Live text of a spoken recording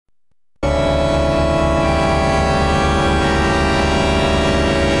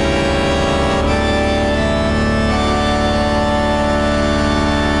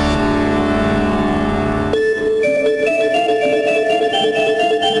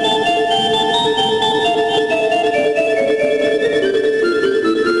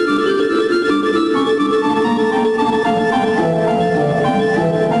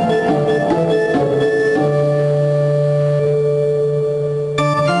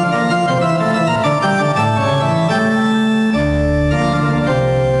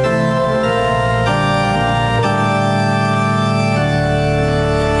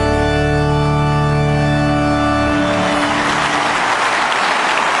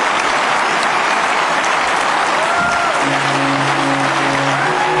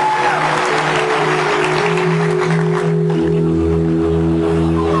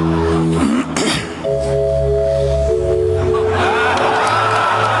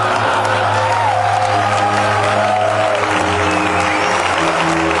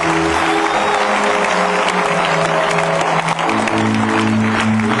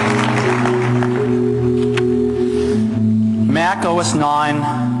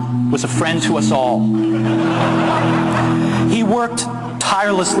9 was a friend to us all. He worked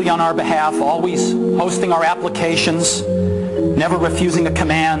tirelessly on our behalf, always hosting our applications, never refusing a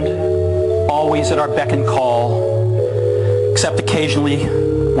command, always at our beck and call, except occasionally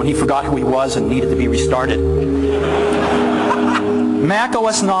when he forgot who he was and needed to be restarted. Mac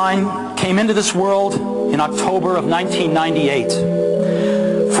OS 9 came into this world in October of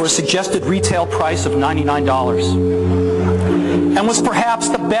 1998 for a suggested retail price of $99 and was perhaps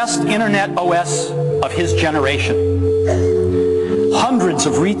the best internet OS of his generation. Hundreds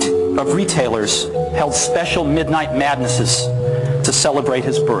of retailers held special midnight madnesses to celebrate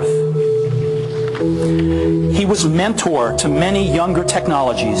his birth. He was mentor to many younger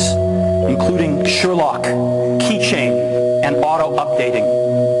technologies, including Sherlock, keychain, and auto-updating.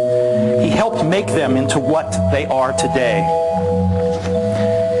 He helped make them into what they are today.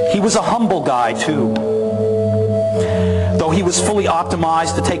 He was a humble guy, too. Though he was fully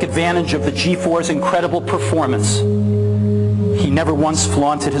optimized to take advantage of the G4's incredible performance, he never once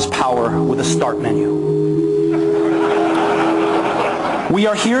flaunted his power with a start menu. We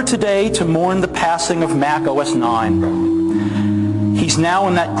are here today to mourn the passing of Mac OS 9. He's now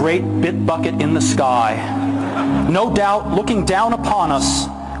in that great bit bucket in the sky, no doubt looking down upon us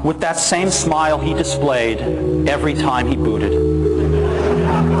with that same smile he displayed every time he booted.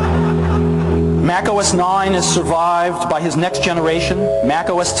 Mac OS 9 is survived by his next generation, Mac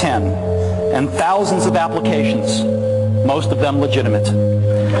OS 10, and thousands of applications, most of them legitimate.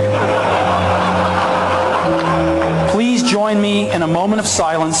 Please join me in a moment of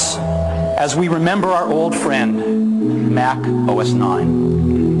silence as we remember our old friend, Mac OS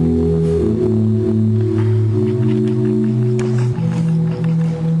 9.